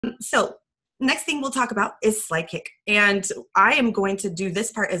So next thing we'll talk about is Slidekick. And I am going to do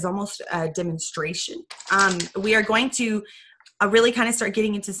this part as almost a demonstration. We are going to really kind of start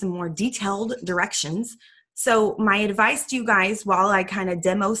getting into some more detailed directions. So my advice to you guys, while I kind of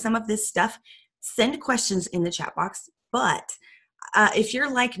demo some of this stuff, send questions in the chat box. But if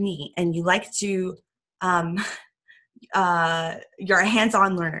you're like me and you like to, you're a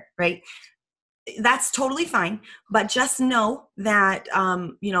hands-on learner, right? That's totally fine, but just know that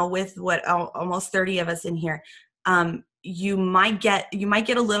you know, with what almost 30 of us in here, you might get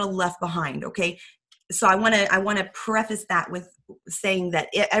a little left behind. Okay, so I want to preface that with saying that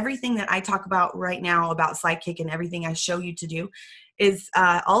everything that I talk about right now about Slidekick and everything I show you to do is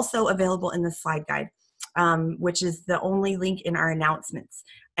also available in the slide guide, which is the only link in our announcements,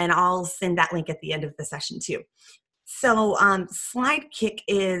 and I'll send that link at the end of the session too. So Slidekick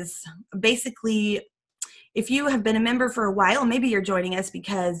is basically, if you have been a member for a while, maybe you're joining us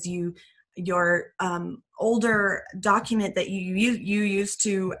because your older document that you used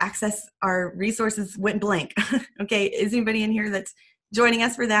to access our resources went blank. Okay, is anybody in here that's joining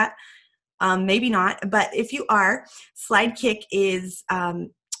us for that? Maybe not, but if you are, Slidekick is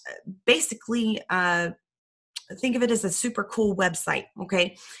basically, think of it as a super cool website,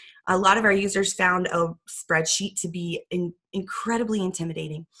 okay? A lot of our users found a spreadsheet to be incredibly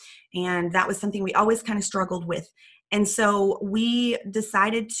intimidating, and that was something we always kind of struggled with. And so we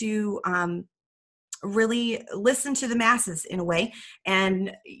decided to really listen to the masses in a way,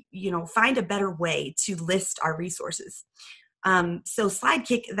 and find a better way to list our resources. So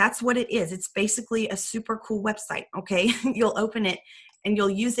Slidekick, that's what it is. It's basically a super cool website, okay? You'll open it and you'll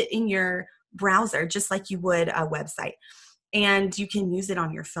use it in your browser just like you would a website. And you can use it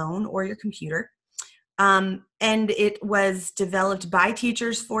on your phone or your computer. And it was developed by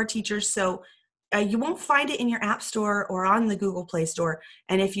teachers for teachers, so you won't find it in your App Store or on the Google Play Store.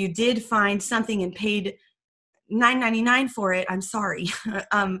 And if you did find something and paid $9.99 for it, I'm sorry.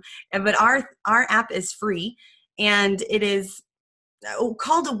 But our app is free, and it is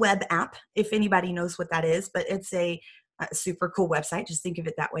called a web app, if anybody knows what that is, but it's a super cool website. Just think of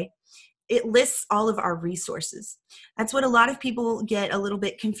it that way. It lists all of our resources. That's what a lot of people get a little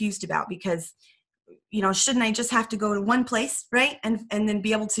bit confused about, because, shouldn't I just have to go to one place, right? And then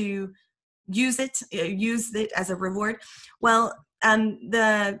be able to use it as a reward? Well,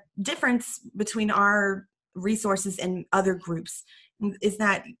 the difference between our resources and other groups is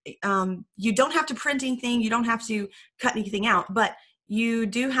that you don't have to print anything, you don't have to cut anything out, but you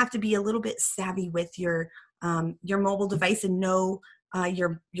do have to be a little bit savvy with your mobile device and know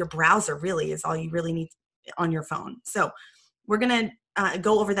your browser really is all you really need on your phone. So we're going to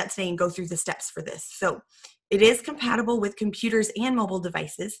go over that today and go through the steps for this. So it is compatible with computers and mobile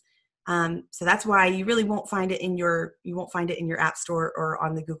devices. So that's why you really won't find it in your App Store or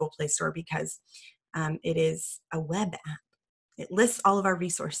on the Google Play Store, because it is a web app. It lists all of our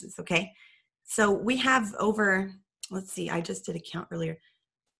resources. Okay, so we have over, let's see, I just did a count earlier.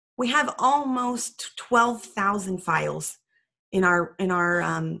 We have almost 12,000 files in our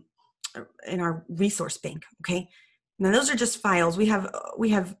resource bank. Okay, now those are just files. We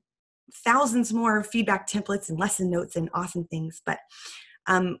have thousands more feedback templates and lesson notes and awesome things, but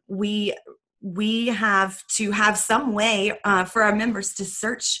we have to have some way for our members to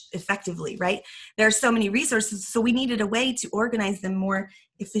search effectively, right? There are so many resources, so we needed a way to organize them more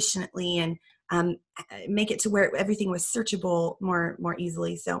efficiently and make it to where everything was searchable more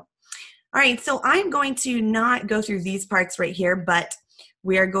easily. So all right, so I'm going to not go through these parts right here, but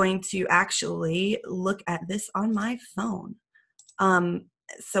we are going to actually look at this on my phone.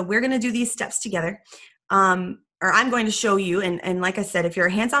 So we're going to do these steps together, or I'm going to show you. And like I said, if you're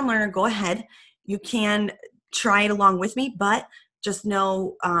a hands-on learner, go ahead. You can try it along with me, but just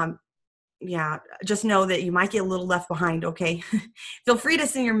know, just know that you might get a little left behind. Okay, feel free to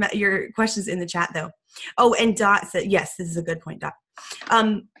send your questions in the chat though. Oh, and Dot said, yes, this is a good point, Dot.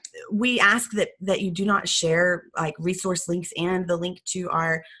 We ask that you do not share like resource links and the link to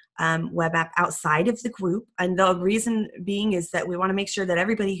our web app outside of the group. And the reason being is that we want to make sure that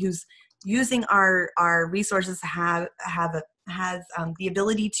everybody who's using our resources has the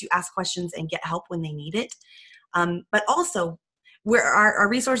ability to ask questions and get help when they need it. But also, our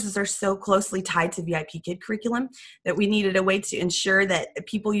resources are so closely tied to VIPKid curriculum that we needed a way to ensure that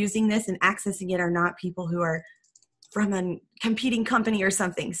people using this and accessing it are not people who are from a competing company or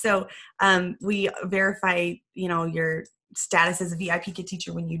something. So we verify, your status as a VIPKid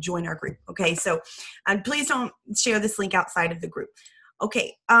teacher when you join our group. Okay, so please don't share this link outside of the group.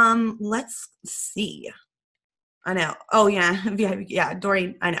 Okay, let's see. I know. Oh yeah, yeah,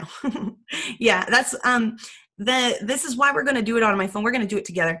 Doreen. I know. Yeah, that's This is why we're going to do it on my phone. We're going to do it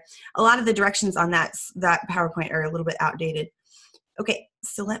together. A lot of the directions on that PowerPoint are a little bit outdated. Okay,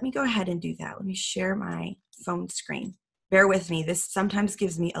 so let me go ahead and do that. Let me share my phone screen. Bear with me. This sometimes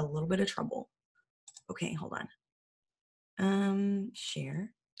gives me a little bit of trouble. Okay, hold on.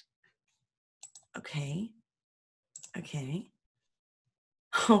 Share. Okay. Okay.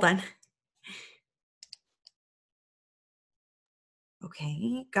 Hold on.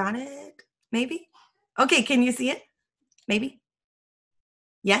 Okay, got it. Maybe? Okay, can you see it? Maybe?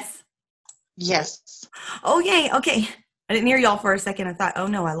 Yes? Yes. Oh, yay. Okay. I didn't hear y'all for a second. I thought, oh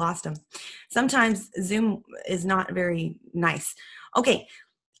no, I lost them. Sometimes Zoom is not very nice. Okay.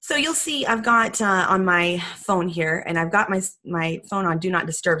 So you'll see I've got on my phone here, and I've got my phone on Do Not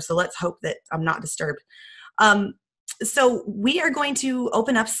Disturb. So let's hope that I'm not disturbed. So we are going to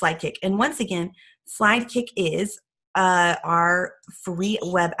open up Slidekick. And once again, Slidekick is our free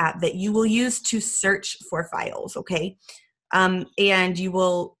web app that you will use to search for files, okay? And you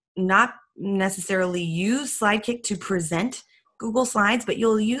will not necessarily use Slidekick to present Google Slides, but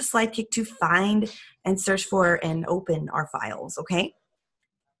you'll use Slidekick to find and search for and open our files, okay?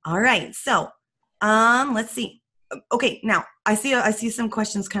 All right, so let's see. Okay, now I see some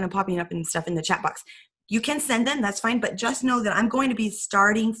questions kind of popping up and stuff in the chat box. You can send them, that's fine, but just know that I'm going to be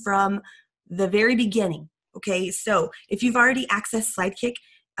starting from the very beginning, okay? So if you've already accessed Slidekick,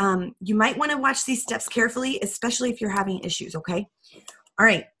 you might want to watch these steps carefully, especially if you're having issues, okay? All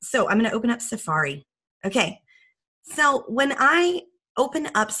right, so I'm going to open up Safari. Okay, so when I open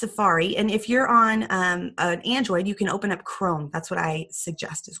up Safari, and if you're on an Android, you can open up Chrome. That's what I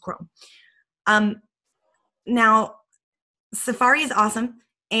suggest is Chrome. Now, Safari is awesome,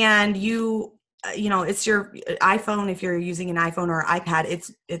 and you know, it's your iPhone. If you're using an iPhone or iPad,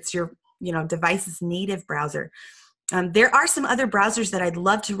 it's your device's native browser. There are some other browsers that I'd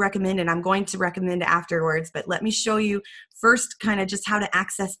love to recommend, and I'm going to recommend afterwards, but let me show you first kind of just how to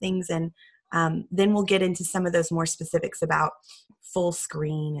access things, and then we'll get into some of those more specifics about full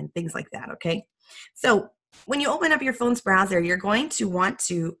screen and things like that, okay? So when you open up your phone's browser, you're going to want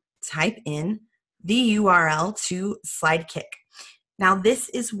to type in the URL to Slidekick. Now, this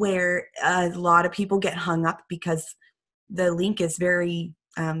is where a lot of people get hung up because the link is very,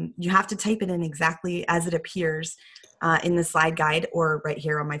 you have to type it in exactly as it appears in the slide guide or right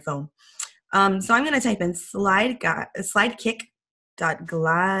here on my phone. So I'm going to type in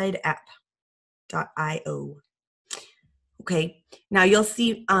slidekick.glideapp.io. Okay, now you'll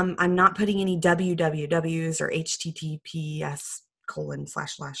see I'm not putting any wwws or https://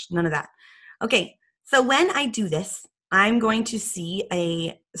 none of that. Okay, so when I do this, I'm going to see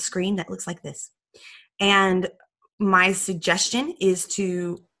a screen that looks like this. And my suggestion is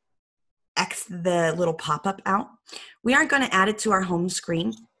to X the little pop-up out. We aren't going to add it to our home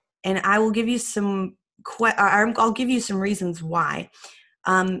screen, and I will give you some I'll give you some reasons why.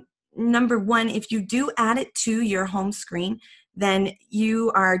 Number one, if you do add it to your home screen, then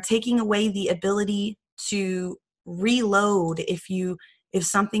you are taking away the ability to reload if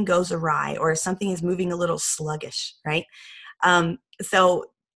something goes awry or if something is moving a little sluggish, right? So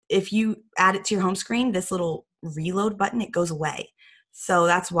if you add it to your home screen, this little reload button, it goes away. So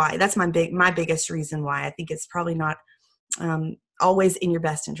that's my biggest reason why I think it's probably not always in your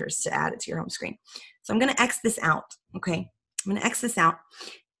best interest to add it to your home screen. So I'm going to X this out. Okay, I'm going to X this out.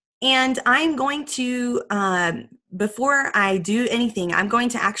 And I'm going to, before I do anything, I'm going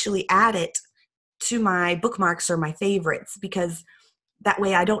to actually add it to my bookmarks or my favorites, because that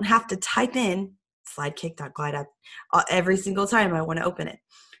way I don't have to type in slidekick.glideapp every single time I want to open it.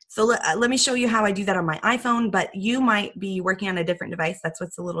 So let me show you how I do that on my iPhone, but you might be working on a different device. That's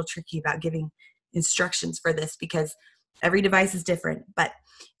what's a little tricky about giving instructions for this, because every device is different. But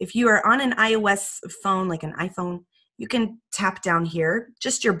if you are on an iOS phone, like an iPhone, you can tap down here,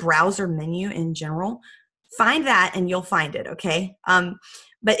 just your browser menu in general. Find that and you'll find it, okay?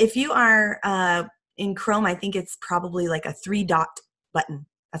 But if you are in Chrome, I think it's probably like a 3-dot button.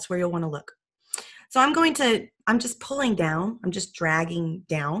 That's where you'll want to look. So I'm just pulling down, I'm just dragging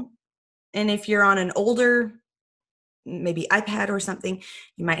down. And if you're on an older, maybe iPad or something,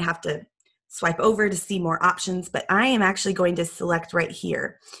 you might have to swipe over to see more options, but I am actually going to select right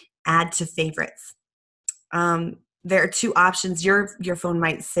here, add to favorites. There are 2 options. Your phone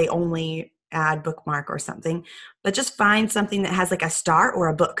might say only add bookmark or something, but just find something that has like a star or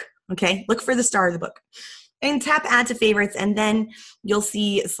a book, okay? Look for the star of the book. And tap add to favorites, and then you'll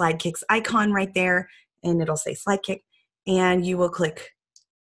see Slidekick's icon right there, and it'll say Slidekick, and you will click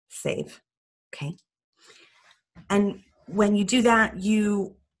save, okay? And when you do that,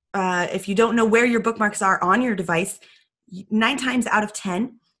 if you don't know where your bookmarks are on your device, 9 times out of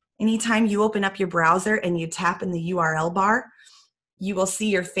 10, anytime you open up your browser and you tap in the URL bar, you will see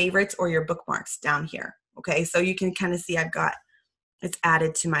your favorites or your bookmarks down here. Okay, so you can kind of see it's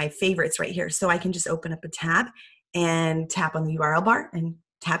added to my favorites right here. So I can just open up a tab and tap on the URL bar and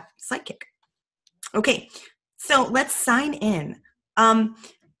tap Slidekick. Okay, so let's sign in.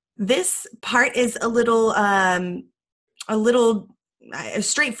 This part is a little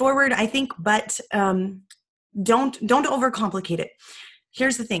straightforward, I think, but don't overcomplicate it.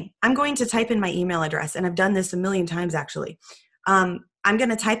 Here's the thing. I'm going to type in my email address, and I've done this a million times actually. I'm going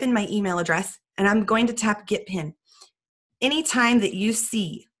to type in my email address, and I'm going to tap Get PIN. Anytime that you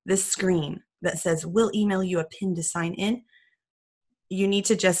see this screen that says, we'll email you a PIN to sign in, you need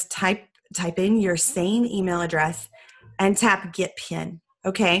to just type in your same email address and tap Get PIN,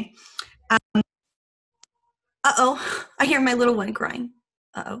 okay? Uh-oh, I hear my little one crying.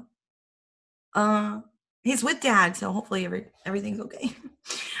 Uh-oh. He's with Dad, so hopefully everything's okay.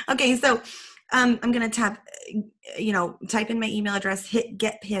 Okay, so I'm going to tap, type in my email address, hit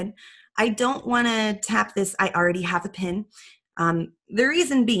Get PIN. I don't want to tap this. I already have a PIN. The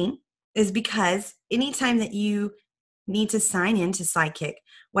reason being is because anytime that you need to sign into Slidekick,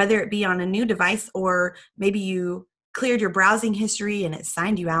 whether it be on a new device or maybe you cleared your browsing history and it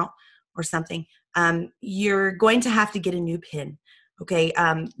signed you out or something, you're going to have to get a new PIN. Okay,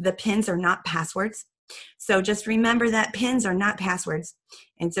 the PINs are not passwords. So just remember that PINs are not passwords.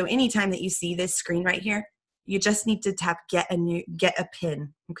 And so anytime that you see this screen right here, you just need to tap get a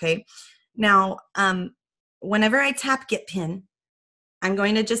PIN, okay? Now, whenever I tap Get PIN, I'm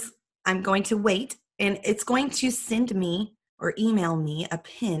going to wait, and it's going to send me or email me a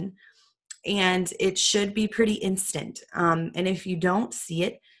PIN, and it should be pretty instant. And if you don't see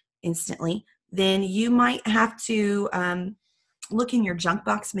it instantly, then you might have to look in your junk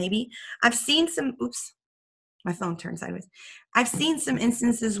box maybe. I've seen some, oops, my phone turned sideways. I've seen some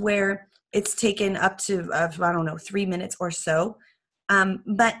instances where it's taken up to, I don't know, 3 minutes or so.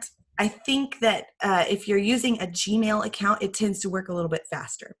 But I think that if you're using a Gmail account, it tends to work a little bit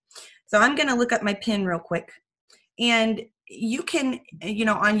faster. So I'm going to look up my PIN real quick. And you can,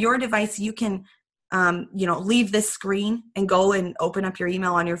 on your device, you can, leave this screen and go and open up your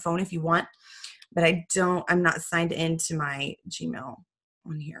email on your phone if you want. But I'm not signed into my Gmail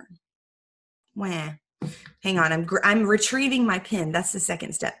on here. Wah. Hang on, I'm retrieving my PIN. That's the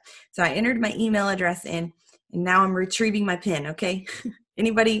second step. So I entered my email address in, and now I'm retrieving my PIN, okay?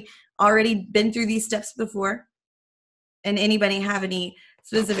 Anybody already been through these steps before? And anybody have any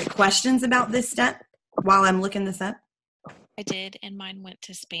specific questions about this step while I'm looking this up? I did, and mine went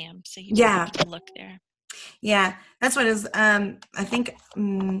to spam, so you don't have to look there. Yeah, that's what it is. I think,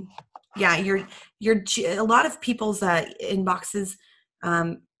 a lot of people's inboxes,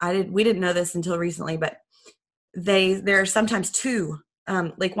 we didn't know this until recently, but there are sometimes two,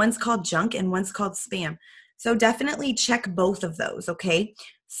 like one's called junk and one's called spam. So definitely check both of those, okay?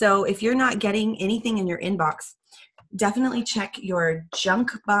 So if you're not getting anything in your inbox, definitely check your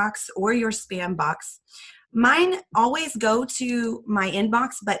junk box or your spam box. Mine always go to my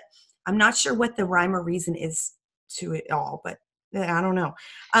inbox, but I'm not sure what the rhyme or reason is to it all, but I don't know.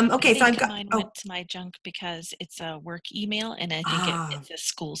 Okay, so I've got mine went to my junk because it's a work email, and I think it's a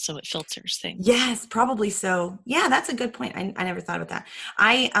school, so it filters things. Yes, probably so. Yeah, that's a good point. I never thought about that.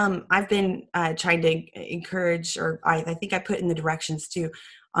 I've been trying to encourage, or I think I put in the directions too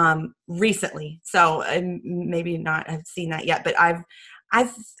recently. So maybe not have seen that yet, but I'm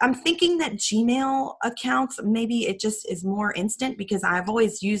thinking that Gmail accounts, maybe it just is more instant because I've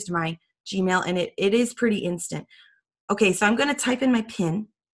always used my Gmail and it is pretty instant. Okay, so I'm going to type in my PIN,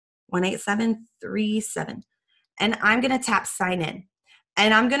 18737, and I'm going to tap sign in.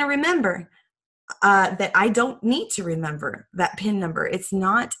 And I'm going to remember that I don't need to remember that PIN number. It's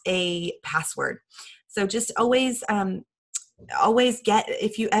not a password. So just always if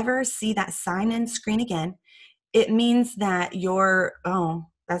you ever see that sign in screen again, it means that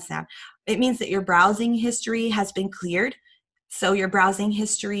that's sad. It means that your browsing history has been cleared. So your browsing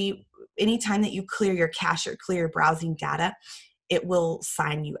history, anytime that you clear your cache or clear your browsing data, it will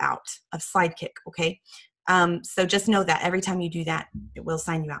sign you out of Slidekick, okay? So just know that every time you do that, it will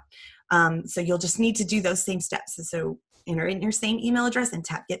sign you out. So you'll just need to do those same steps. So enter in your same email address and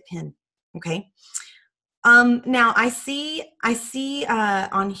tap Get PIN, okay? Now I see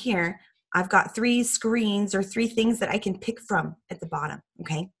on here, I've got 3 screens or 3 things that I can pick from at the bottom,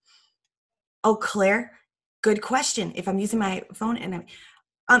 okay? Oh, Claire, good question. If I'm using my phone and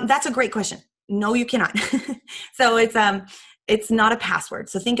that's a great question. No, you cannot. So it's not a password.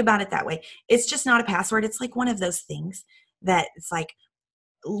 So think about it that way. It's just not a password. It's like one of those things that it's like,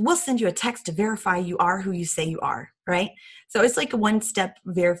 we'll send you a text to verify you are who you say you are, right? So it's like a one-step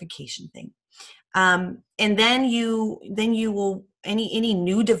verification thing. And then you will, any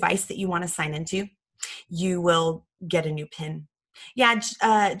new device that you want to sign into, you will get a new PIN. Yeah,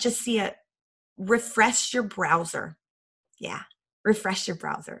 just see it. Refresh your browser. Yeah, refresh your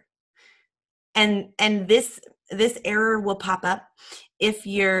browser. And this error will pop up if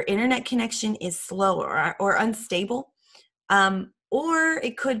your internet connection is slow or unstable. Or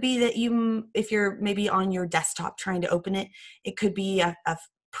it could be that if you're maybe on your desktop trying to open it, it could be a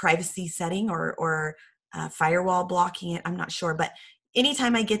privacy setting or firewall blocking it. I'm not sure, but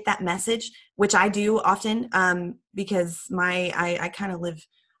anytime I get that message, which I do often, because I kind of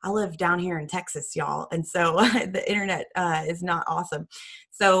live down here in Texas, y'all, and so the internet is not awesome.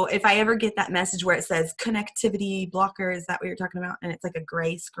 So if I ever get that message where it says connectivity blocker, is that what you're talking about? And it's like a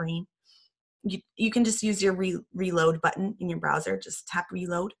gray screen. You can just use your reload button in your browser. Just tap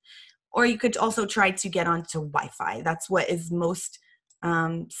reload. Or you could also try to get onto Wi-Fi. That's what is most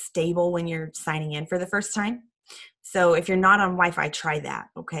stable when you're signing in for the first time. So if you're not on Wi-Fi, try that,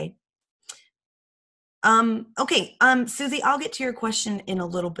 okay? Okay, Susie, I'll get to your question in a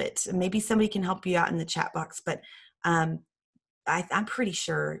little bit. Maybe somebody can help you out in the chat box, but I'm pretty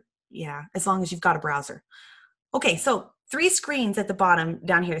sure, yeah, as long as you've got a browser. Okay, so 3 screens at the bottom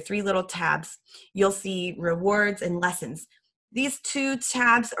down here, 3 little tabs. You'll see rewards and lessons. These 2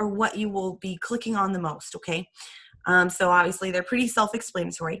 tabs are what you will be clicking on the most, okay? So obviously they're pretty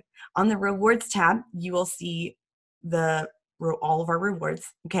self-explanatory. On the rewards tab, you will see all of our rewards,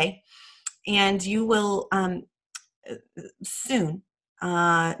 okay? And you will soon,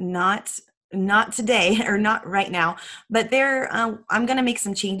 not today or not right now, but I'm going to make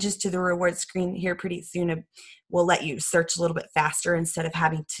some changes to the reward screen here pretty soon. We'll let you search a little bit faster instead of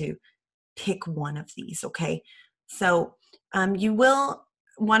having to pick one of these, okay? So you will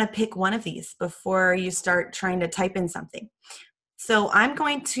want to pick one of these before you start trying to type in something. So I'm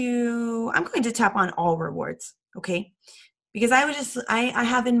going to tap on all rewards, okay? Because I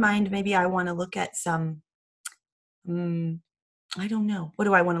have in mind, maybe I want to look at some, I don't know. What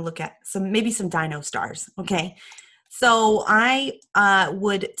do I want to look at? Maybe some dino stars. Okay. So I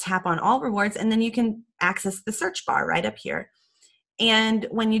would tap on all rewards, and then you can access the search bar right up here. And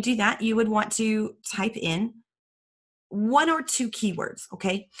when you do that, you would want to type in 1 or 2 keywords.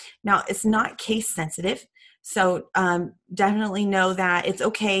 Okay. Now it's not case sensitive. So definitely know that it's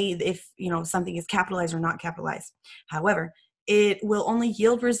okay if something is capitalized or not capitalized. However, it will only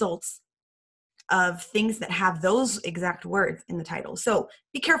yield results of things that have those exact words in the title. So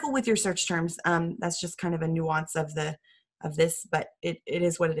be careful with your search terms. That's just kind of a nuance of this, but it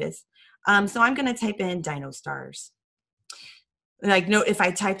is what it is. So I'm going to type in dino stars. Like, no, if I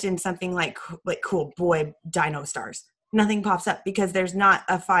typed in something like cool boy dino stars, nothing pops up because there's not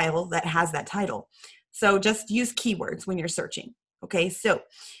a file that has that title. So just use keywords when you're searching. Okay, so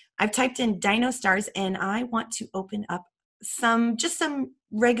I've typed in dino stars, and I want to open up just some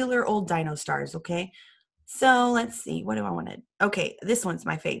regular old dino stars, okay? So let's see, what do I want to, okay, this one's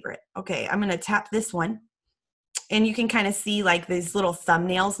my favorite. Okay, I'm going to tap this one, and you can kind of see like these little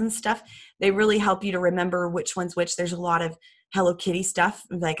thumbnails and stuff. They really help you to remember which one's which. There's a lot of Hello Kitty stuff,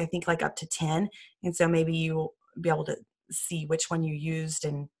 like I think like up to 10, and so maybe you'll be able to see which one you used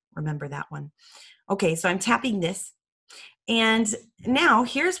and remember that one. Okay, so I'm tapping this, and now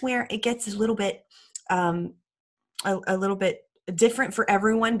here's where it gets a little bit different for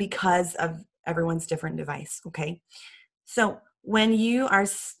everyone because of everyone's different device, okay? So when you are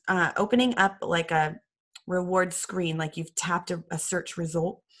opening up like a reward screen, like you've tapped a search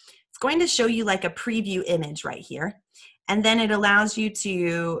result, it's going to show you like a preview image right here. And then it allows you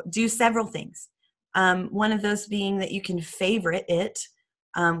to do several things. One of those being that you can favorite it,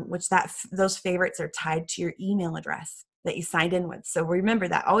 which those favorites are tied to your email address that you signed in with. So remember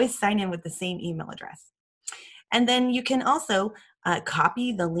that, always sign in with the same email address. And then you can also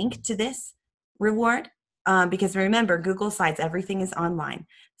copy the link to this reward because remember, Google Slides, everything is online.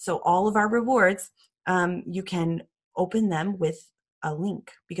 So all of our rewards, you can open them with a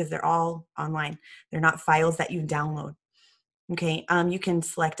link because they're all online. They're not files that you download. Okay, you can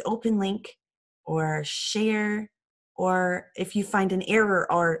select open link or share, or if you find an error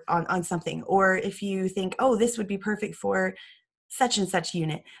or on something, or if you think, oh, this would be perfect for such and such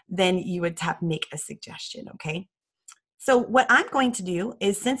unit, then you would tap make a suggestion, okay? So what I'm going to do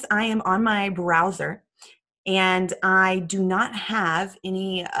is, since I am on my browser and I do not have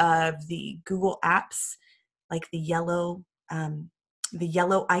any of the Google apps, like the yellow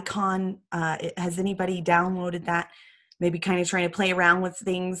icon, has anybody downloaded that? Maybe kind of trying to play around with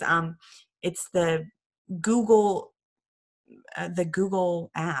things. It's the Google the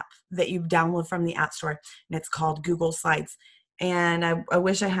Google app that you download from the App Store, and it's called Google Slides. And I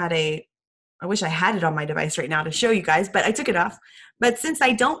wish I had it on my device right now to show you guys, but I took it off. But since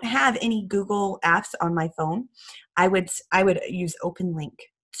I don't have any Google apps on my phone, I would use OpenLink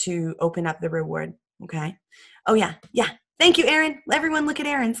to open up the reward. Okay. Oh yeah. Thank you, Erin. Everyone look at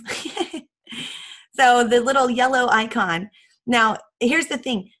Erin's. So the little yellow icon. Now, here's the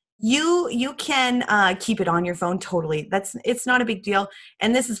thing. You can keep it on your phone totally. It's not a big deal.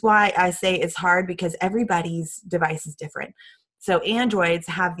 And this is why I say it's hard, because everybody's device is different. So Androids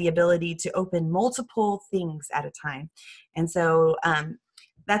have the ability to open multiple things at a time. And so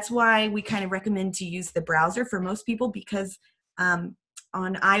that's why we kind of recommend to use the browser for most people, because on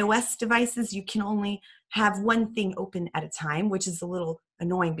iOS devices, you can only have one thing open at a time, which is a little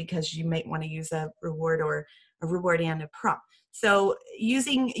annoying because you might want to use a reward and a prop. So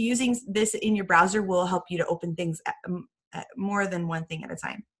using this in your browser will help you to open things at more than one thing at a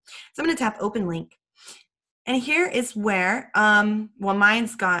time. So I'm going to tap Open Link. And here is where, well,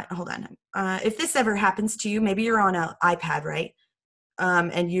 mine's got, hold on. If this ever happens to you, maybe you're on an iPad, right?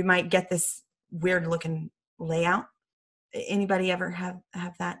 And you might get this weird looking layout. Anybody ever have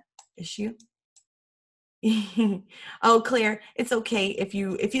that issue? Oh, Claire, it's okay if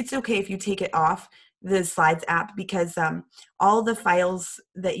you take it off the Slides app, because all the files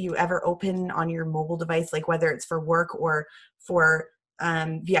that you ever open on your mobile device, like whether it's for work or for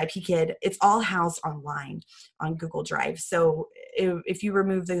VIPKid, it's all housed online on Google Drive. So if you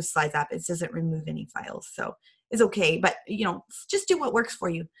remove the Slides app, it doesn't remove any files. So it's okay, but just do what works for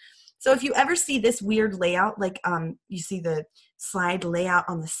you. So if you ever see this weird layout, like you see the slide layout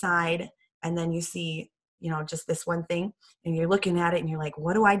on the side, and then you see just this one thing, and you're looking at it and you're like,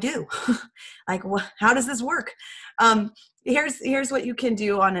 what do I do? Like, how does this work? Here's what you can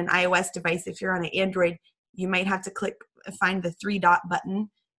do on an iOS device. If you're on an Android, you might have to find the 3-dot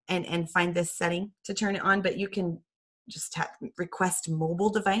button and find this setting to turn it on, but you can just tap request mobile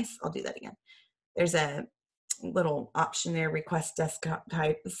device. I'll do that again. There's a little option there, request desktop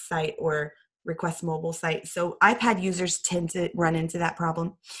type site or request mobile site. So iPad users tend to run into that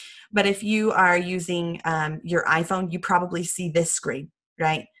problem. But if you are using your iPhone, you probably see this screen,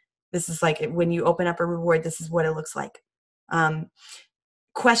 right? This is like when you open up a reward, this is what it looks like.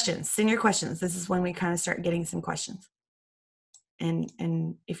 Questions, send your questions. This is when we kind of start getting some questions.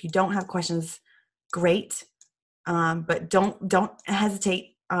 And if you don't have questions, great. But don't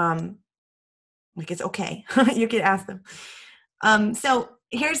hesitate. Like, it's okay. You can ask them. So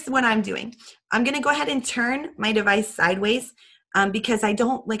here's what I'm doing. I'm going to go ahead and turn my device sideways because I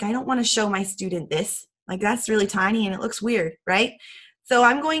don't want to show my student this. Like, that's really tiny and it looks weird, right? So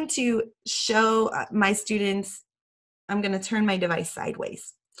I'm going to show my students, I'm going to turn my device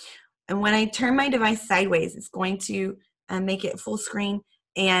sideways. And when I turn my device sideways, it's going to make it full screen.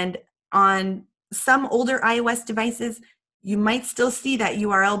 And on some older iOS devices, you might still see that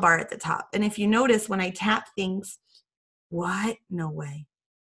URL bar at the top. And if you notice, when I tap things, what? No way.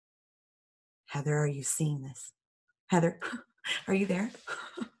 Heather, are you seeing this? Heather, are you there?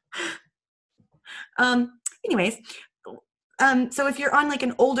 Anyways, so if you're on like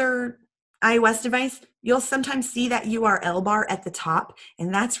an older iOS device, you'll sometimes see that URL bar at the top,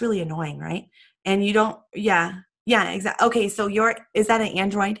 and that's really annoying, right? And you don't, yeah, exactly. Okay, so is that an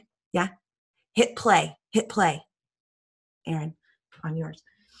Android? Yeah. Hit play, Aaron, on yours.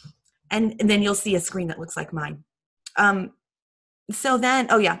 And then you'll see a screen that looks like mine. So then,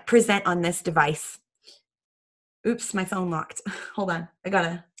 oh yeah, present on this device. Oops, my phone locked. Hold on, I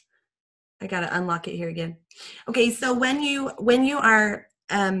gotta unlock it here again. Okay, so when you are,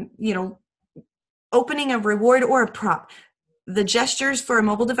 opening a reward or a prop, the gestures for a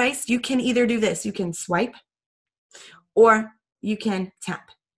mobile device, you can either do this. You can swipe or you can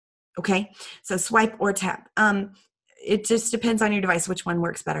tap. Okay, so swipe or tap. It just depends on your device which one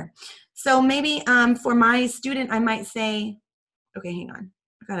works better. So maybe for my student, I might say, okay, hang on.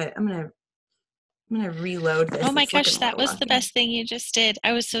 I'm gonna reload this. Oh my gosh, that was the best thing you just did.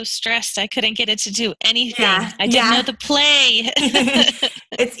 I was so stressed I couldn't get it to do anything. Yeah, I didn't know the play.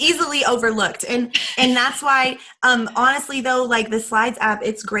 It's easily overlooked, and that's why honestly though, like the Slides app,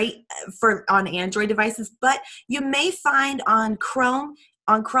 it's great on Android devices, but you may find on Chrome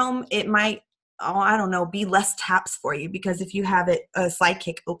it might, I don't know, be less taps for you, because if you have it a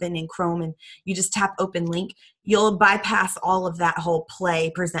Slidekick open in Chrome and you just tap Open Link, you'll bypass all of that whole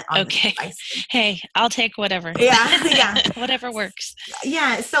present on the device. Hey, I'll take whatever. Yeah. Whatever works.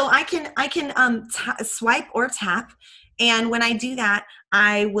 Yeah, so I can swipe or tap, and when I do that,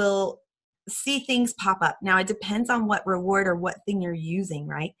 I will see things pop up. Now it depends on what reward or what thing you're using,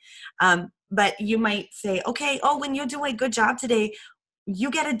 right? but you might say, okay, oh, when you do a good job today, you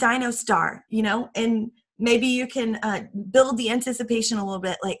get a dino star, and maybe you can build the anticipation a little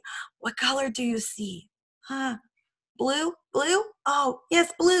bit. Like, what color do you see? Blue? Oh,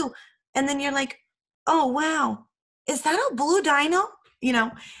 yes, blue. And then you're like, oh, wow. Is that a blue dino?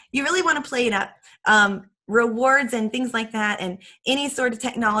 You really want to play it up. Rewards and things like that, and any sort of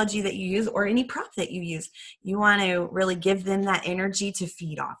technology that you use or any prop that you use, you want to really give them that energy to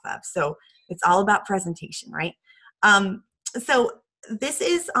feed off of. So it's all about presentation, right? So this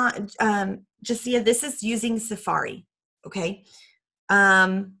is on, Jasia, this is using Safari, okay?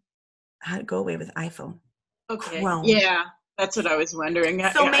 How to go away with iPhone. Okay. Chrome. Yeah, that's what I was wondering.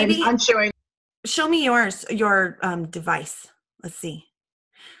 So maybe I'm showing. Show me your device. Let's see.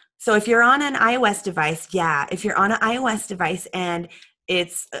 So if you're on an iOS device, if you're on an iOS device and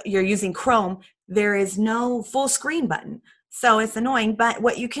you're using Chrome, there is no full screen button. So it's annoying, but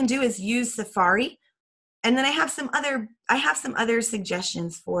what you can do is use Safari. And then I have some other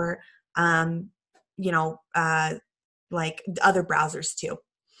suggestions for like other browsers too.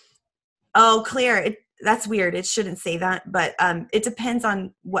 Oh, Claire, that's weird. It shouldn't say that, but it depends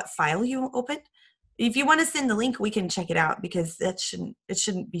on what file you opened. If you want to send the link, we can check it out because it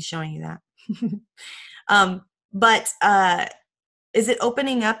shouldn't be showing you that. But is it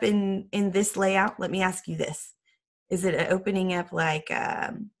opening up in this layout? Let me ask you this: is it opening up like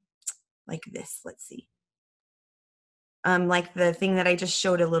this? Let's see. Like the thing that I just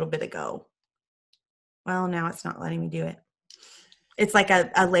showed a little bit ago. Well, now it's not letting me do it. It's like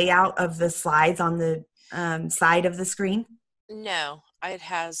a layout of the slides on the side of the screen. No, it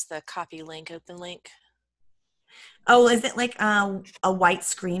has the copy link, open link. Oh, is it like a white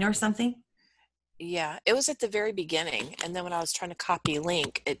screen or something? Yeah, it was at the very beginning, and then when I was trying to copy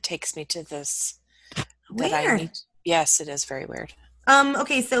link, it takes me to this. Weird. Yes, it is very weird.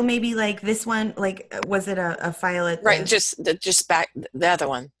 Okay, so maybe like this one, like was it a file at right? Just back the other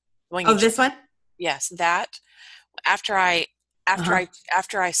one. This one? Yes, that. After I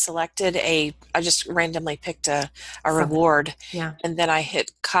selected I just randomly picked a reward. Yeah. And then I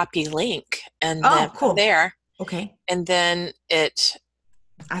hit copy link, and then cool. There. Okay. And then I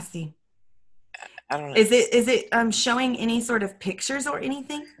see. I don't know. Is it showing any sort of pictures or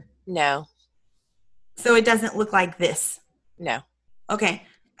anything? No. So it doesn't look like this. No. Okay.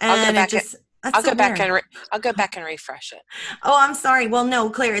 And I'll go back and refresh it. Oh, I'm sorry. Well, no,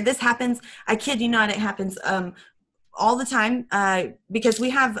 Claire, this happens. I kid you not, it happens all the time because we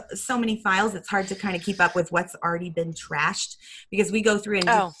have so many files. It's hard to kind of keep up with what's already been trashed because we go through and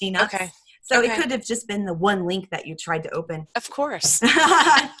do cleanups. Okay. So it could have just been the one link that you tried to open. Of course.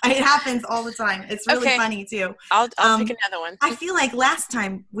 It happens all the time. It's really funny too. I'll pick another one. I feel like last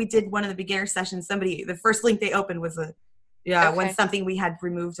time we did one of the beginner sessions, the first link they opened was when something we had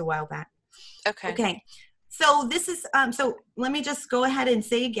removed a while back. Okay. So this is, so let me just go ahead and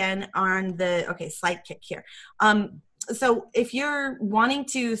say again on the, Slidekick here. So if you're wanting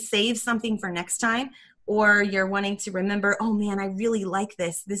to save something for next time, or you're wanting to remember, oh man, I really like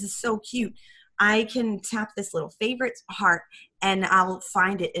this. This is so cute. I can tap this little favorites heart and I'll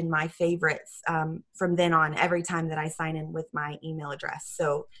find it in my favorites from then on every time that I sign in with my email address.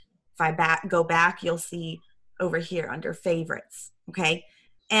 So if I go back, you'll see over here under favorites, okay?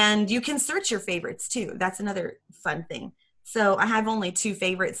 And you can search your favorites too. That's another fun thing. So I have only 2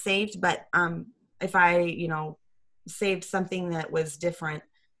 favorites saved, but if I, saved something that was different,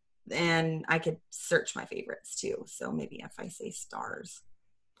 and I could search my favorites too. So maybe if I say stars.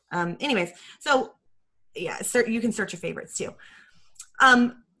 Anyways, so yeah, you can search your favorites too.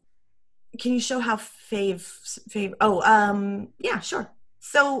 Can you show how yeah, sure.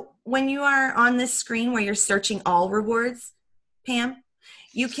 So when you are on this screen where you're searching all rewards, Pam,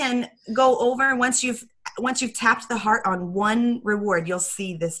 you can go over once you've tapped the heart on one reward, you'll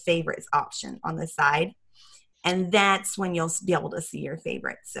see this favorites option on the side. And that's when you'll be able to see your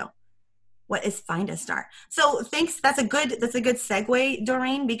favorites. So what is find a star? So thanks. That's a good segue,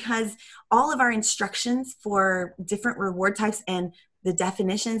 Doreen, because all of our instructions for different reward types and the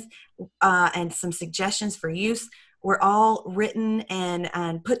definitions and some suggestions for use were all written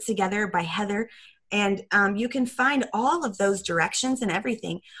and put together by Heather. And you can find all of those directions and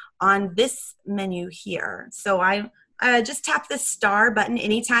everything on this menu here. So I just tap the star button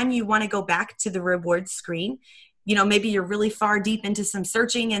anytime you want to go back to the reward screen. Maybe you're really far deep into some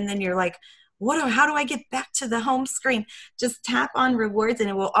searching and then you're like, how do I get back to the home screen? Just tap on rewards and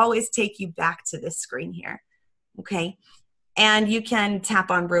it will always take you back to this screen here. Okay. And you can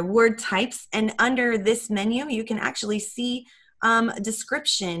tap on reward types, and under this menu, you can actually see a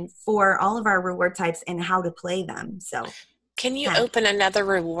description for all of our reward types and how to play them. So can you open another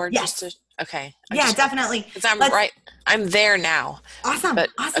reward? Yes. Okay. Yeah, definitely. Because I'm there now. Awesome. But,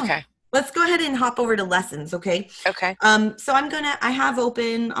 awesome. Okay. Let's go ahead and hop over to lessons, okay? Okay. So I'll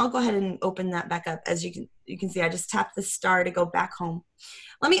go ahead and open that back up. As you can see, I just tapped the star to go back home.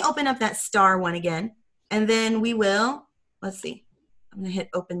 Let me open up that star one again, and then let's see. I'm gonna hit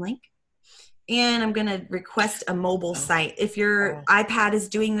open link, and I'm gonna request a mobile site. If your iPad is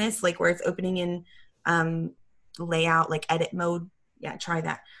doing this, like where it's opening in layout, like edit mode, yeah, try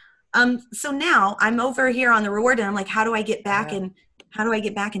that. So now I'm over here on the reward, and I'm like, how do I get back and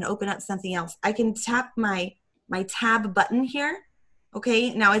open up something else? I can tap my tab button here.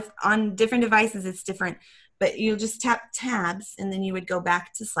 Okay, now it's on different devices, it's different, but you'll just tap tabs, and then you would go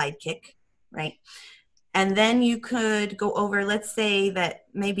back to Slidekick, right? And then you could go over, let's say that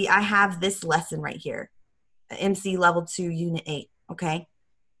maybe I have this lesson right here, MC Level 2, Unit 8, okay?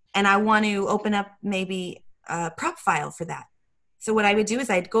 And I want to open up maybe a prop file for that. So what I would do is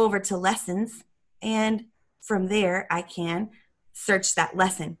I'd go over to lessons, and from there I can search that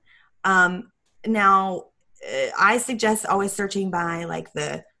lesson. Now, I suggest always searching by like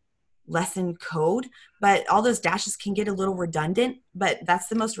the lesson code, but all those dashes can get a little redundant, but that's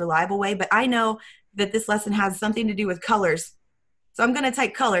the most reliable way. But I know that this lesson has something to do with colors. So I'm going to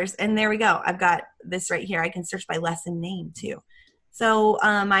type colors, and there we go. I've got this right here. I can search by lesson name too. So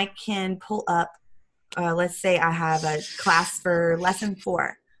I can pull up, let's say I have a class for lesson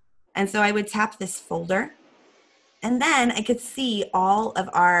 4. And so I would tap this folder, and then I could see all of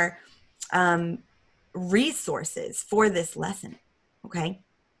our resources for this lesson, okay?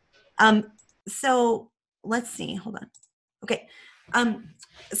 So let's see, hold on. Okay,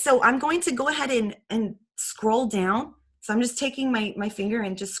 so I'm going to go ahead and scroll down. So I'm just taking my finger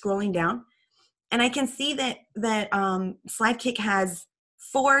and just scrolling down. And I can see that Slidekick has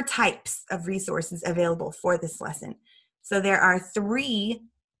 4 types of resources available for this lesson. So there are 3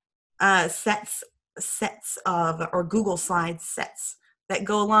 sets of, or Google Slides sets that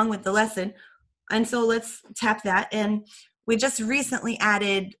go along with the lesson. And so let's tap that. And we just recently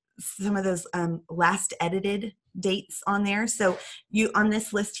added some of those last edited dates on there. So on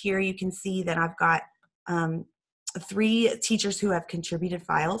this list here, you can see that I've got 3 teachers who have contributed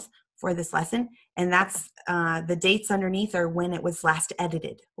files for this lesson, and that's the dates underneath are when it was last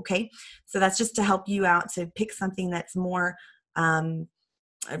edited. Okay, so that's just to help you out to pick something that's more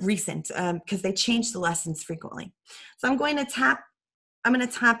recent, because they change the lessons frequently. So I'm going to tap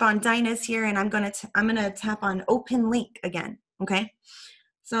on Dinah's here, and I'm going to tap on open link again. Okay,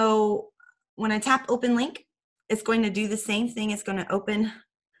 so when I tap open link, it's going to do the same thing. It's going to open.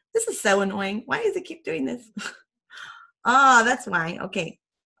 This is so annoying. Why does it keep doing this? That's why. Okay,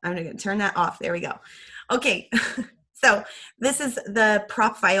 I'm going to turn that off. There we go. Okay, so this is the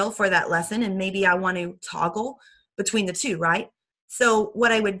prop file for that lesson, and maybe I want to toggle between the 2, right? So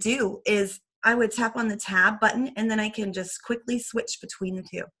what I would do is I would tap on the tab button, and then I can just quickly switch between the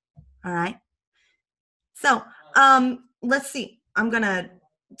 2. All right. So let's see. I'm going to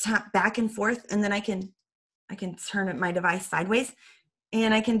tap back and forth, and then I can turn my device sideways.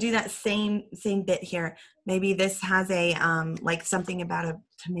 And I can do that same bit here. Maybe this has a like something about a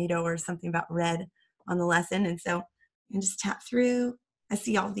tomato or something about red on the lesson. And so I can just tap through. I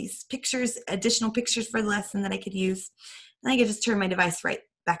see all these pictures, additional pictures for the lesson that I could use. And I can just turn my device right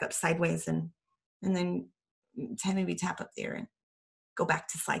back up sideways and then maybe tap up there and go back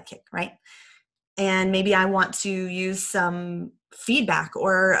to Slidekick, right? And maybe I want to use some feedback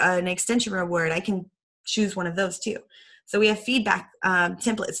or an extension reward. I can choose one of those too. So we have feedback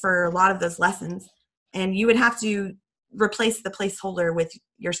templates for a lot of those lessons, and you would have to replace the placeholder with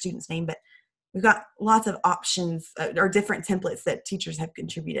your student's name, but we've got lots of options or different templates that teachers have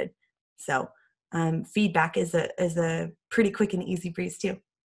contributed. So feedback is a pretty quick and easy breeze too.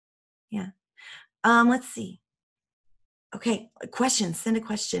 Yeah. Let's see. Okay, questions. Send a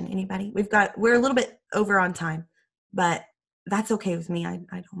question. Anybody? We're a little bit over on time, but that's okay with me. I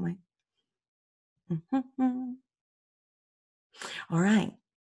don't mind. All right.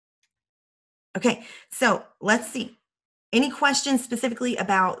 Okay, so let's see. Any questions specifically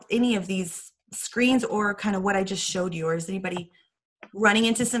about any of these screens or kind of what I just showed you, or is anybody running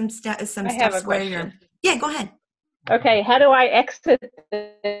into some stuff where you're? Yeah, go ahead. Okay, how do I exit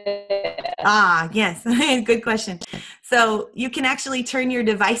this? Yes, good question. So you can actually turn your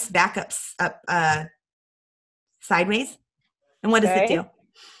device back up sideways. And what does it do?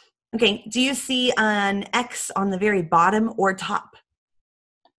 Okay, do you see an X on the very bottom or top?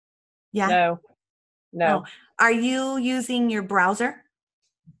 Yeah? No. Are you using your browser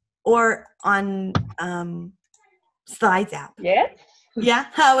or on Slides app? Yes. Yeah?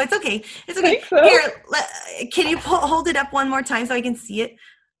 Oh, it's okay. It's okay. So. Here, can you hold it up one more time so I can see it?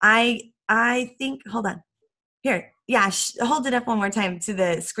 I I think, hold on. Here. Yeah, hold it up one more time to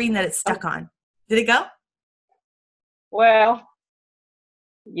the screen that it's stuck on. Did it go? Well,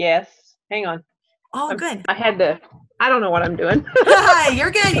 yes. Hang on. Oh, good. I don't know what I'm doing.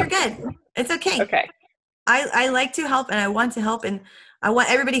 You're good. You're good. It's okay. Okay. I like to help, and I want to help, and I want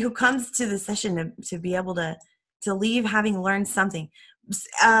everybody who comes to the session to be able to leave having learned something.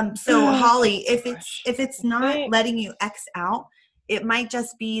 So Holly, if it's not letting you X out, it might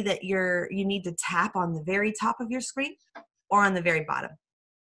just be that you need to tap on the very top of your screen or on the very bottom.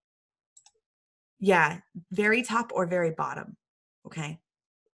 Yeah, very top or very bottom. Okay.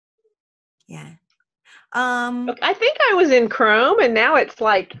 Yeah. Look, I think I was in Chrome, and now it acts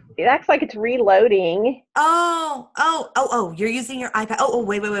like it's reloading. Oh, you're using your iPad. Oh,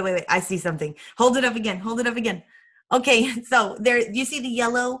 wait. I see something. Hold it up again. Okay, so there, you see the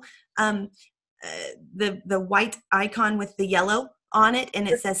yellow, the white icon with the yellow on it, and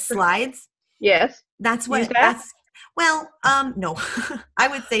it says slides. Yes. That's what, Use that? well, no, I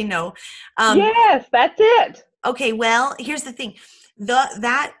would say no. Yes, that's it. Okay, well, here's the thing.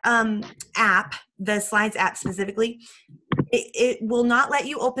 That app, the Slides app specifically, it will not let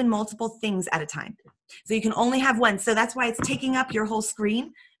you open multiple things at a time. So you can only have one. So that's why it's taking up your whole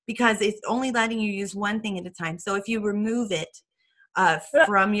screen, because it's only letting you use one thing at a time. So if you remove it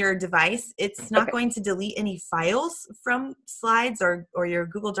from your device, it's not going to delete any files from Slides or your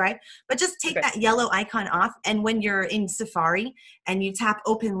Google Drive, but just take that yellow icon off. And when you're in Safari and you tap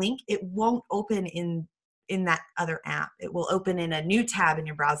open link, it won't open in that other app. It will open in a new tab in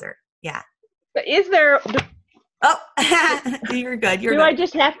your browser. Yeah. But is there? Oh, you're good. Do I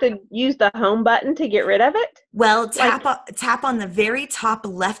just have to use the home button to get rid of it? Well, tap on the very top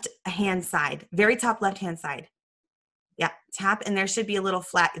left-hand side. Very top left-hand side. Yeah, tap, and there should be a little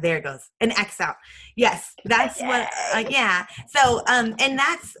flat. There it goes. An X out. Yes, that's what. Yeah. So, and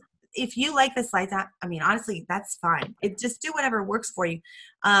that's, if you like the Slides app, I mean, honestly, that's fine. Just do whatever works for you.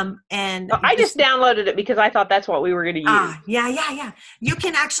 And I just downloaded it because I thought that's what we were going to use. Yeah. You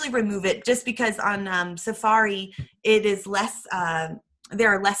can actually remove it, just because on Safari it is less. There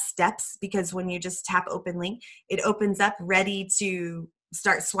are less steps, because when you just tap open link, it opens up ready to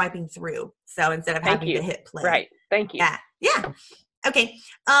start swiping through. So instead of having to hit play. Right. Thank you. Yeah. Okay.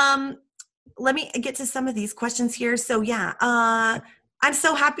 Let me get to some of these questions here. So yeah. I'm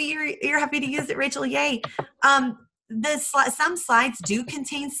so happy you're happy to use it, Rachel. Yay. Some slides do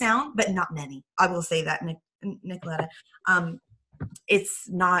contain sound, but not many. I will say that, Nicoletta. It's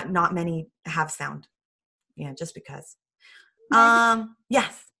not many have sound. Yeah, just because.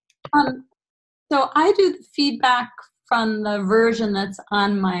 Yes. So I do the feedback from the version that's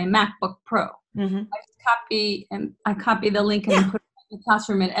on my MacBook Pro. Mm-hmm. I copy the link and put it in the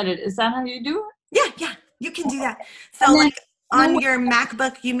classroom and edit. Is that how you do it? Yeah, you can do that. So like on your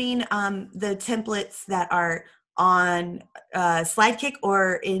MacBook, you mean the templates that are on Slidekick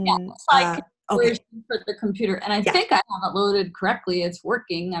or in Slidekick version for the computer, and I think I have it loaded correctly. It's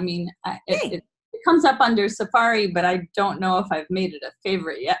working. I mean, it comes up under Safari, but I don't know if I've made it a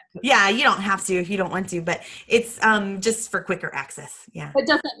favorite yet. Yeah, you don't have to if you don't want to, but it's just for quicker access. Yeah. It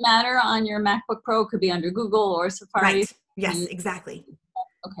doesn't matter on your MacBook Pro. It could be under Google or Safari. Right. Yes, exactly.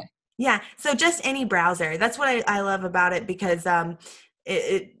 Okay. Yeah. So just any browser. That's what I love about it, because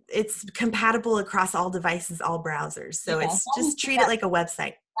it's compatible across all devices, all browsers. So it's just treat it like a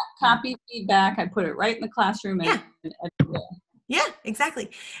website. Copy feedback. I put it right in the classroom. And Yeah,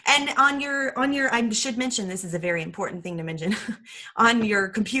 exactly. And on your, I should mention, this is a very important thing to mention, on your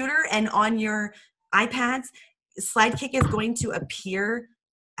computer and on your iPads, Slidekick is going to appear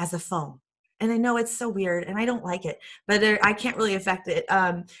as a phone. And I know it's so weird and I don't like it, but I can't really affect it.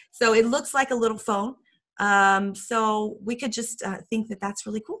 So it looks like a little phone. So we could just think that that's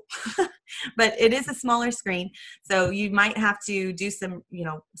really cool, but it is a smaller screen. So you might have to do some,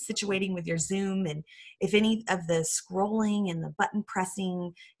 situating with your Zoom. And if any of the scrolling and the button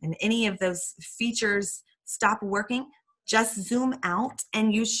pressing and any of those features stop working, just zoom out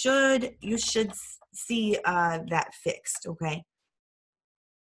and you should see that fixed. Okay.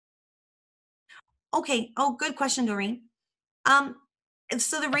 Okay. Oh, good question, Doreen.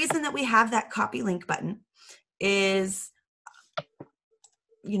 So the reason that we have that copy link button is,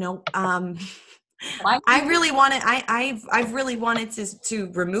 I really wanted, I've really wanted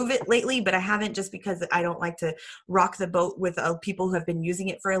to remove it lately, but I haven't, just because I don't like to rock the boat with people who have been using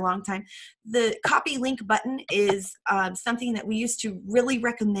it for a long time. The copy link button is something that we used to really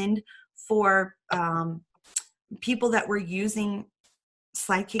recommend for people that were using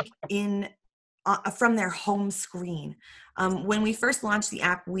Slidekick from their home screen. When we first launched the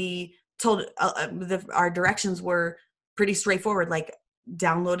app, we told our directions were pretty straightforward. Like,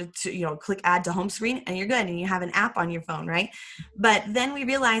 download it to, click add to home screen, and you're good, and you have an app on your phone, right? But then we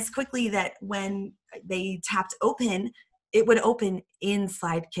realized quickly that when they tapped open, it would open in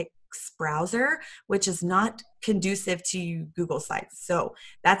Slidekick's browser, which is not conducive to Google Slides. So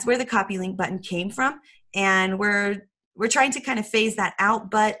that's where the copy link button came from, and we're trying to kind of phase that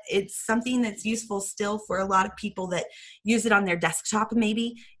out, but it's something that's useful still for a lot of people that use it on their desktop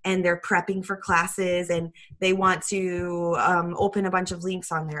maybe, and they're prepping for classes and they want to open a bunch of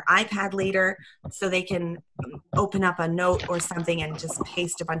links on their iPad later, so they can open up a note or something and just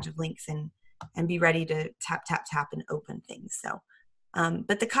paste a bunch of links and be ready to tap, tap, tap and open things. So,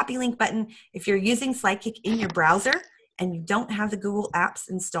 but the copy link button, if you're using Slidekick in your browser and you don't have the Google apps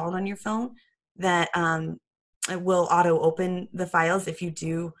installed on your phone, that it will auto open the files. If you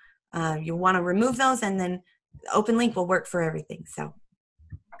do, you want to remove those, and then the open link will work for everything. So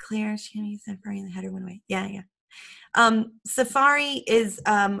Claire, she said Safari and the header went away. Yeah. Safari is,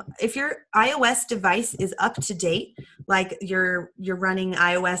 if your iOS device is up to date, like you're running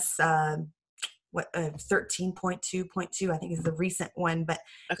iOS 13.2.2, I think is the recent one. But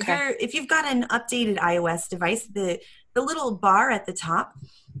if you've got an updated iOS device, the little bar at the top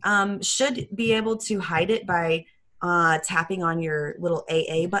should be able to hide it by tapping on your little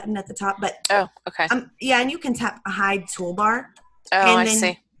AA button at the top. But yeah, and you can tap a hide toolbar. Oh, and I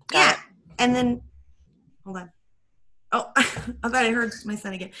see. Got it. And then hold on. Oh, I thought I heard my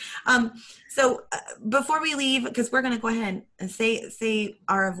son again. So before we leave, because we're going to go ahead and say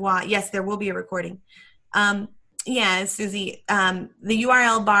au revoir. Yes, there will be a recording. Yeah, Susie, the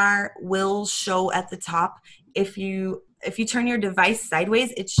URL bar will show at the top. If you turn your device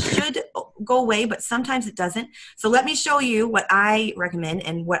sideways, it should go away, but sometimes it doesn't. So let me show you what I recommend,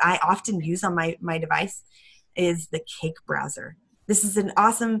 and what I often use on my device is the Cake browser. This is an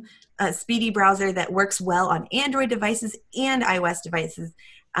awesome speedy browser that works well on Android devices and iOS devices,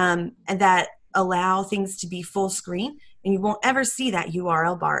 and that allow things to be full screen, and you won't ever see that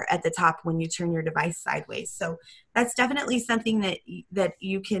URL bar at the top when you turn your device sideways. So that's definitely something that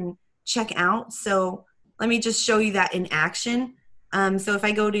you can check out. So let me just show you that in action. So if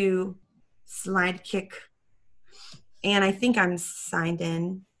I go to Slidekick, and I think I'm signed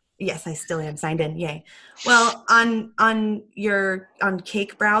in. Yes, I still am signed in. Yay. Well, on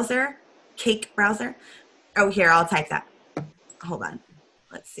Cake browser. Oh, here, I'll type that. Hold on.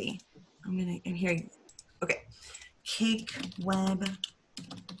 Let's see. I'm here. Okay. Cake web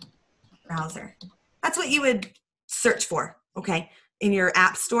browser. That's what you would search for. Okay. In your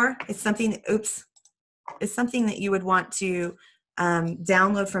app store. It's something that you would want to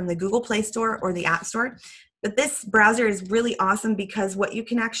download from the Google Play Store or the App Store. But this browser is really awesome because what you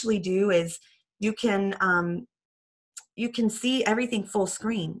can actually do is you can see everything full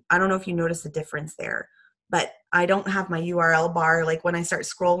screen. I don't know if you notice the difference there, but I don't have my URL bar. Like when I start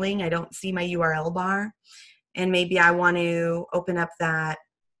scrolling, I don't see my URL bar. And maybe I want to open up that,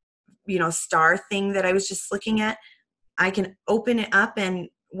 star thing that I was just looking at. I can open it up, and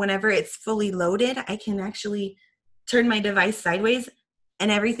whenever it's fully loaded, I can actually turn my device sideways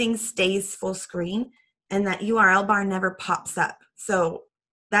and everything stays full screen. And that URL bar never pops up. So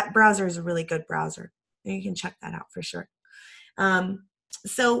that browser is a really good browser. You can check that out for sure.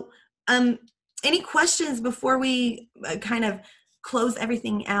 Any questions before we kind of close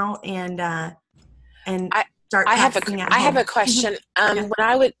everything out and start practicing at home? I have a question.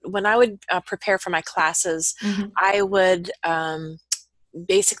 When I would prepare for my classes, I would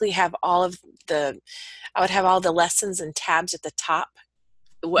basically have all the lessons and tabs at the top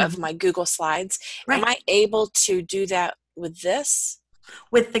of my Google Slides. Right. Am I able to do that with this?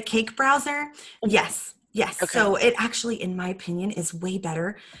 With the Cake browser? Yes. Okay. So it actually, in my opinion, is way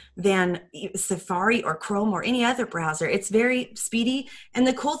better than Safari or Chrome or any other browser. It's very speedy. And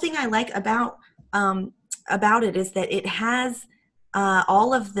the cool thing I like about it is that it has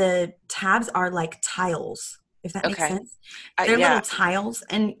all of the tabs are like tiles, if that makes sense. They're little tiles.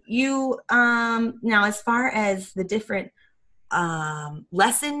 And you, now as far as the different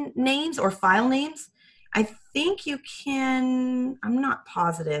lesson names or file names, I think you can, I'm not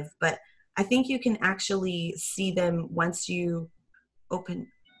positive, but I think you can actually see them once you open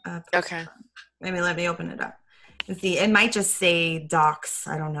up. Okay. Maybe let me open it up and see. It might just say docs.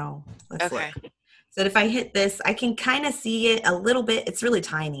 I don't know. Let's look. So if I hit this, I can kind of see it a little bit. It's really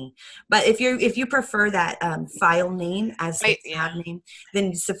tiny. But if you prefer that file name as the tab name,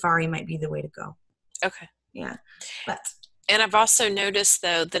 then Safari might be the way to go. Okay. Yeah. But And I've also noticed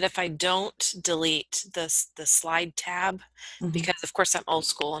though that if I don't delete the slide tab, because of course I'm old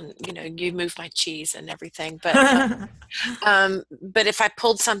school and you move my cheese and everything, but if I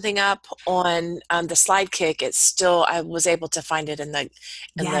pulled something up on the Slidekick, it's still, I was able to find it in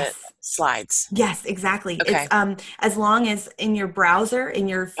the slides. Yes, exactly. Okay. It's as long as in your browser, in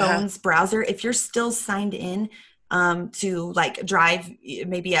your phone's browser, if you're still signed in to like Drive,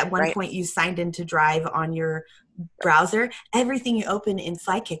 maybe at one point you signed into Drive on your browser, everything you open in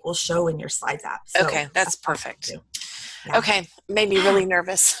Slidekick will show in your Slides app. So okay, that's perfect. Yeah. Okay, made me really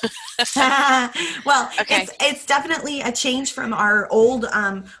nervous. Well, it's definitely a change from our old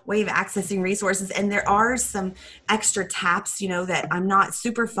way of accessing resources, and there are some extra taps, that I'm not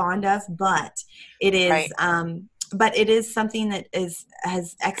super fond of, but it is something that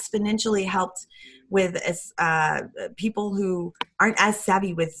has exponentially helped with people who aren't as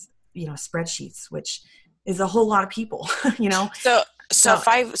savvy with spreadsheets, which is a whole lot of people. So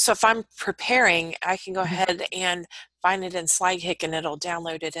if I'm preparing, I can go ahead and find it in Slidekick and it'll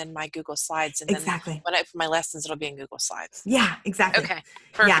download it in my Google Slides. And then when I open my lessons, it'll be in Google Slides. Yeah, exactly. Okay,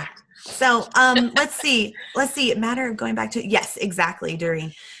 perfect. Yeah. So let's see. Matter of going back to, yes, exactly,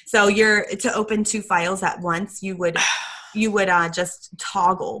 Doreen. So to open 2 files at once, you would just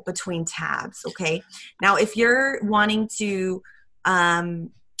toggle between tabs. Okay. Now, if you're wanting to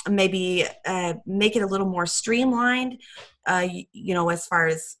maybe make it a little more streamlined, as far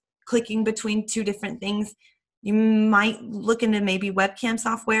as clicking between 2 different things, you might look into maybe webcam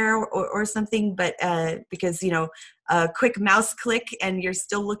software or something, but because a quick mouse click and you're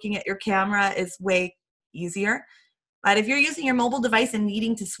still looking at your camera is way easier. But if you're using your mobile device and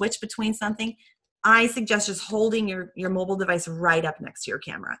needing to switch between something, I suggest just holding your mobile device right up next to your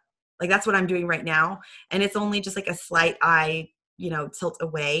camera. Like that's what I'm doing right now, and it's only just like a slight eye tilt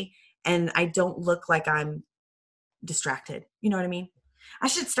away, and I don't look like I'm distracted. You know what I mean? I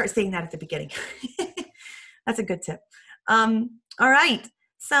should start saying that at the beginning. That's a good tip. All right.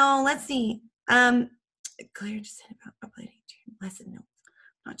 So let's see. Claire just said about uploading lesson notes.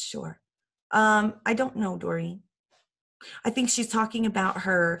 Not sure. I don't know, Doreen. I think she's talking about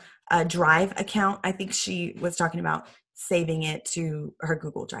her Drive account. I think she was talking about saving it to her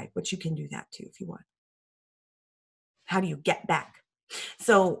Google Drive, which you can do that too if you want. How do you get back?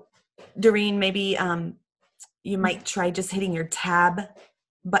 So, Doreen, maybe you might try just hitting your tab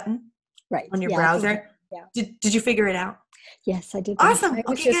button on your browser. Yeah. Did you figure it out? Yes, I did. Awesome.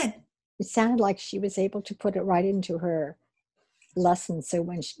 Okay, good. It sounded like she was able to put it right into her lesson. So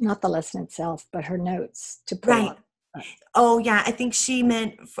when not the lesson itself, but her notes to put on. Oh yeah, I think she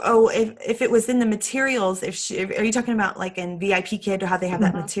meant. If it was in the materials, are you talking about like in VIPKid or how they have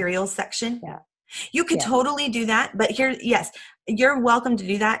that materials section? Yeah. You could totally do that, but you're welcome to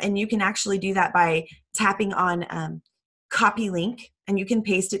do that, and you can actually do that by tapping on copy link, and you can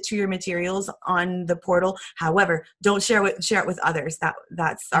paste it to your materials on the portal. However, don't share it with others.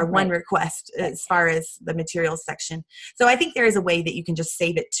 That's our one request as far as the materials section. So I think there is a way that you can just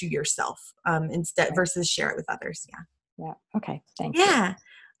save it to yourself instead versus share it with others. Yeah. Okay. Thank you.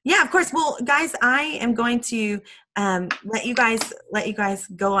 Yeah, of course. Well, guys, I am going to let you guys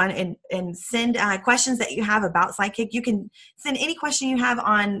go on and send questions that you have about Slidekick. You can send any question you have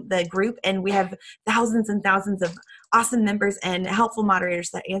on the group, and we have thousands and thousands of awesome members and helpful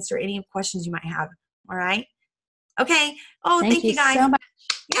moderators that answer any questions you might have. All right? Okay. Oh, thank you guys so much.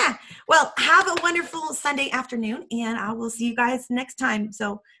 Yeah. Well, have a wonderful Sunday afternoon, and I will see you guys next time.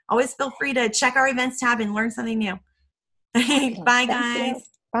 So always feel free to check our events tab and learn something new. Bye, guys.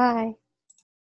 Bye.